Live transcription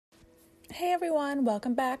Hey everyone,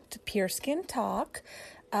 welcome back to Pure Skin Talk.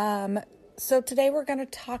 So today we're going to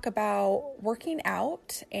talk about working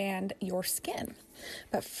out and your skin.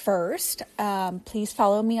 But first, please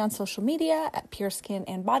follow me on social media at Pure Skin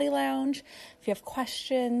and Body Lounge. If you have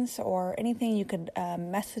questions or anything, you can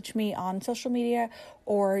message me on social media,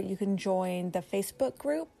 or you can join the Facebook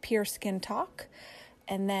group Pure Skin Talk.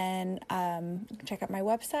 And then check out my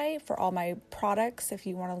website for all my products if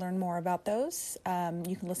you want to learn more about those.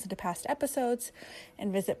 You can listen to past episodes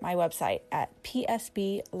and visit my website at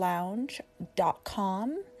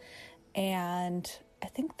psblounge.com. And I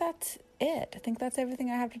think that's it. I think that's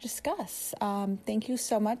everything I have to discuss. Thank you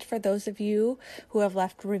so much for those of you who have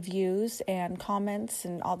left reviews and comments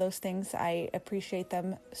and all those things. I appreciate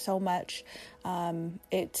them so much.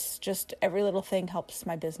 It's just every little thing helps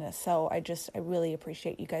my business. So I really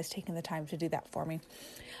appreciate you guys taking the time to do that for me.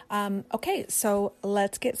 Okay, so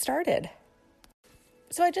let's get started.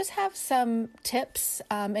 So I just have some tips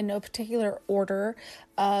in no particular order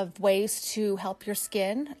of ways to help your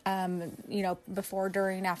skin, before,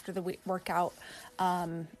 during, after the workout.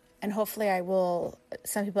 And hopefully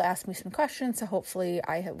some people ask me some questions, so hopefully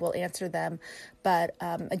I will answer them. But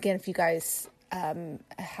again, if you guys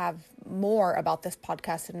have more about this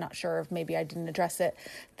podcast and not sure if maybe I didn't address it,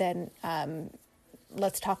 then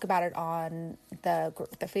let's talk about it on the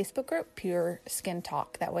Facebook group, Pure Skin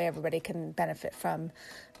Talk. That way everybody can benefit from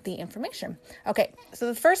the information. Okay, so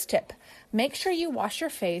the first tip, make sure you wash your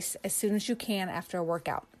face as soon as you can after a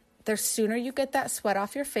workout. The sooner you get that sweat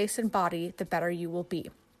off your face and body, the better you will be.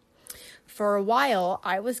 For a while,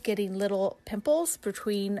 I was getting little pimples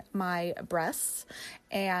between my breasts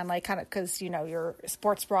and because, your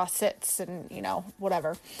sports bra sits and,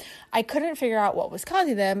 whatever. I couldn't figure out what was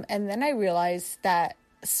causing them. And then I realized that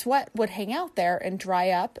sweat would hang out there and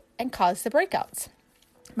dry up and cause the breakouts.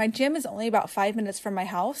 My gym is only about 5 minutes from my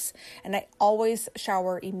house, and I always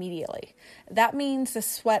shower immediately. That means the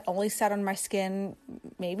sweat only sat on my skin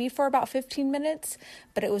maybe for about 15 minutes,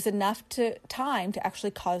 but it was enough time to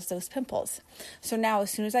actually cause those pimples. So now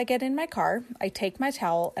as soon as I get in my car, I take my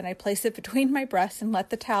towel and I place it between my breasts and let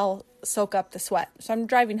the towel soak up the sweat. So I'm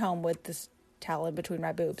driving home with this towel in between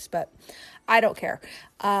my boobs, but I don't care.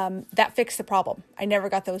 That fixed the problem. I never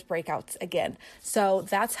got those breakouts again. So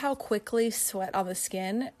that's how quickly sweat on the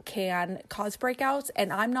skin can cause breakouts.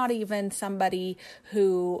 And I'm not even somebody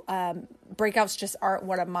who breakouts just aren't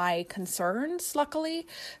one of my concerns, luckily,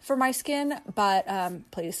 for my skin. But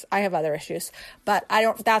please, I have other issues, but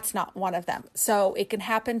that's not one of them. So it can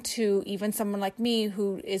happen to even someone like me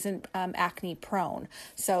who isn't acne prone.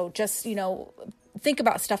 So just, think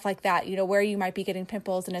about stuff like that, where you might be getting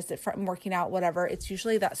pimples and is it from working out, whatever. It's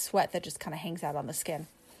usually that sweat that just kind of hangs out on the skin.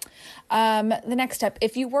 The next step,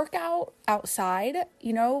 if you work out outside,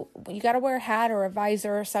 you got to wear a hat or a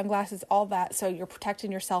visor, sunglasses, all that. So you're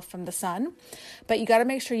protecting yourself from the sun, but you got to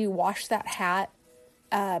make sure you wash that hat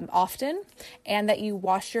often and that you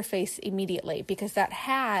wash your face immediately, because that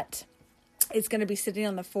hat is going to be sitting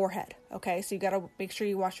on the forehead. Okay. So you got to make sure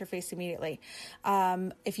you wash your face immediately.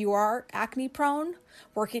 If you are acne prone,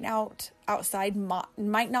 working outside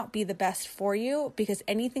might not be the best for you, because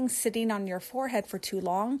anything sitting on your forehead for too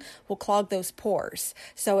long will clog those pores.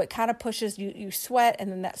 So it kind of pushes you sweat,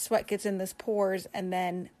 and then that sweat gets in those pores, and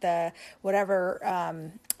then the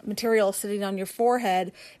whatever material sitting on your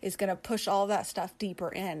forehead is going to push all that stuff deeper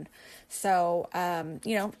in. So,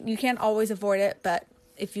 you can't always avoid it, but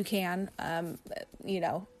if you can,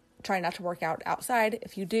 try not to work out outside.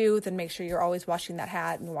 If you do, then make sure you're always washing that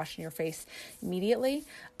hat and washing your face immediately.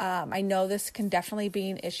 I know this can definitely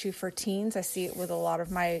be an issue for teens. I see it with a lot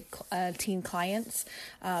of my teen clients,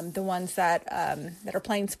 the ones that are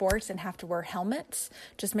playing sports and have to wear helmets.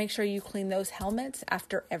 Just make sure you clean those helmets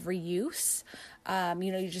after every use.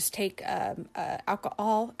 You just take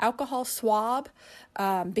alcohol swab,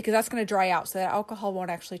 because that's going to dry out. So that alcohol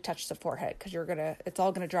won't actually touch the forehead, because it's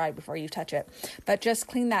all going to dry before you touch it. But just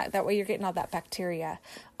clean that. That way you're getting all that bacteria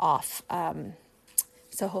off.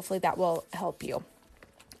 So hopefully that will help you.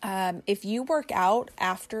 If you work out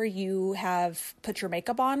after you have put your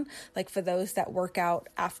makeup on, like for those that work out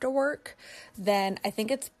after work, then I think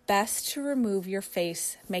it's best to remove your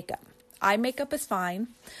face makeup. Eye makeup is fine.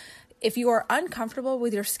 If you are uncomfortable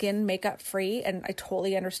with your skin makeup free, and I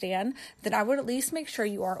totally understand, then I would at least make sure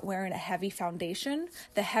you aren't wearing a heavy foundation.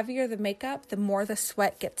 The heavier the makeup, the more the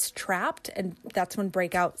sweat gets trapped, and that's when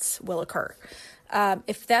breakouts will occur.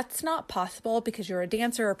 If that's not possible because you're a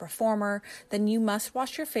dancer or performer, then you must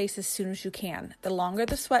wash your face as soon as you can. The longer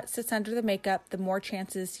the sweat sits under the makeup, the more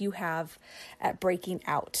chances you have at breaking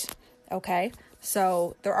out. Okay?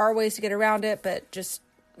 So there are ways to get around it, but just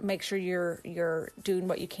make sure you're doing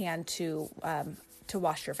what you can to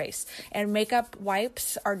wash your face. And makeup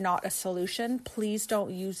wipes are not a solution. Please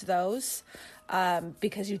don't use those.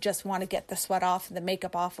 Because you just want to get the sweat off and the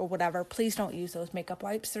makeup off or whatever. Please don't use those makeup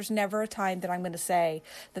wipes. There's never a time that I'm going to say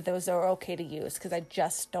that those are okay to use, because I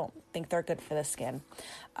just don't think they're good for the skin.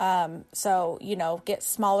 So, get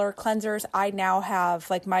smaller cleansers. I now have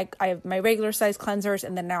I have my regular size cleansers,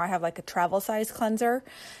 and then now I have like a travel size cleanser,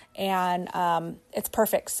 and it's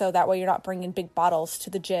perfect. So that way you're not bringing big bottles to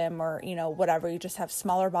the gym or, whatever. You just have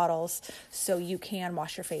smaller bottles so you can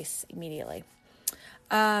wash your face immediately.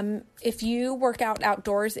 If you work out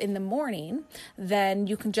outdoors in the morning, then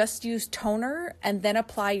you can just use toner and then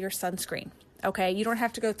apply your sunscreen. Okay. You don't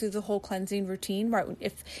have to go through the whole cleansing routine, right?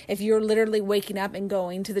 If you're literally waking up and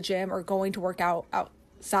going to the gym or going to work out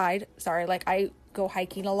outside, like I go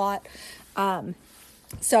hiking a lot.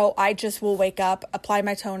 So I just will wake up, apply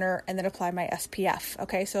my toner, and then apply my SPF.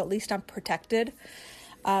 Okay. So at least I'm protected.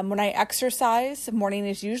 When I exercise, morning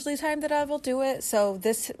is usually the time that I will do it. So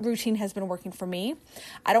this routine has been working for me.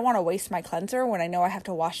 I don't want to waste my cleanser when I know I have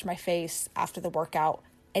to wash my face after the workout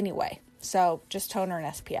anyway. So just toner and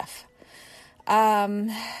SPF.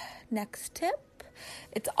 Next tip.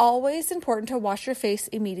 It's always important to wash your face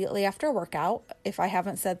immediately after a workout, if I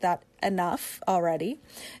haven't said that enough already.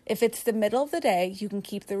 If it's the middle of the day, you can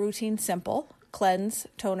keep the routine simple. Cleanse,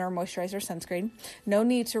 toner, moisturizer, sunscreen. No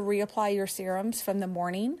need to reapply your serums from the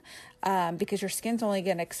morning because your skin's only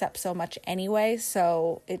going to accept so much anyway.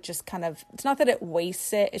 So it just it's not that it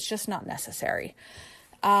wastes it, it's just not necessary.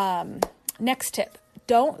 Next tip.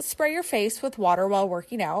 Don't spray your face with water while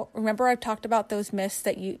working out. Remember, I've talked about those mists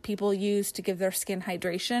that people use to give their skin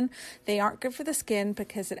hydration. They aren't good for the skin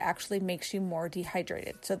because it actually makes you more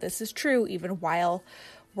dehydrated. So this is true even while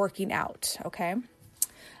working out, okay?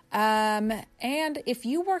 And if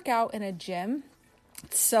you work out in a gym,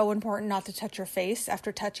 it's so important not to touch your face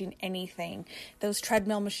after touching anything. Those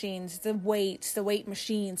treadmill machines, the weight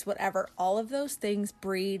machines, whatever, all of those things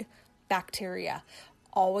breed bacteria.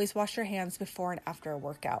 Always wash your hands before and after a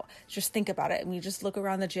workout. Just think about it. You just look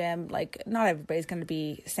around the gym, not everybody's going to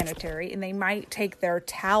be sanitary, and they might take their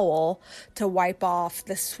towel to wipe off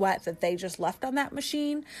the sweat that they just left on that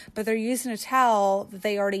machine, but they're using a towel that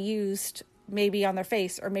they already used maybe on their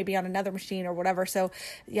face or maybe on another machine or whatever. So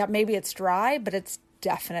yeah, maybe it's dry, but it's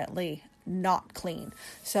definitely not clean.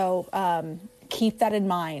 So keep that in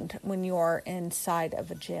mind when you're inside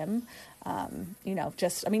of a gym. Don't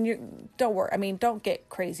worry. Don't get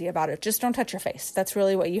crazy about it. Just don't touch your face. That's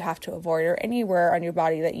really what you have to avoid, or anywhere on your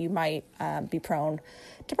body that you might be prone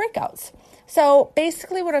to breakouts. So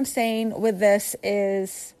basically what I'm saying with this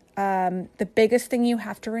is the biggest thing you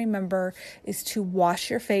have to remember is to wash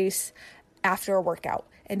your face after a workout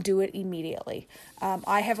and do it immediately.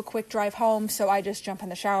 I have a quick drive home, so I just jump in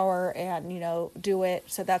the shower and, do it.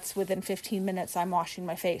 So that's within 15 minutes, I'm washing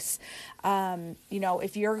my face.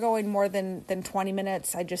 If you're going more than 20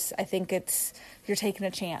 minutes, I think you're taking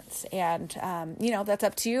a chance, and, that's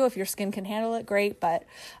up to you. If your skin can handle it, great. But,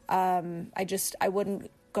 I wouldn't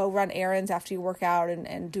go run errands after you work out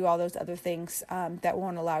and do all those other things, that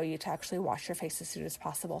won't allow you to actually wash your face as soon as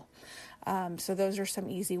possible. So those are some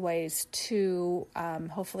easy ways to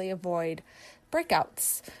hopefully avoid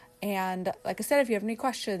breakouts. And like I said, if you have any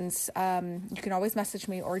questions, you can always message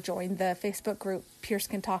me or join the Facebook group Pure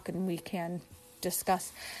Skin Talk, and we can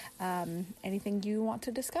discuss anything you want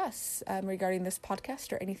to discuss regarding this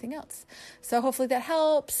podcast or anything else. So hopefully that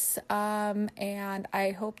helps. And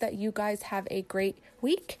I hope that you guys have a great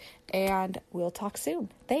week, and we'll talk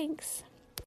soon. Thanks.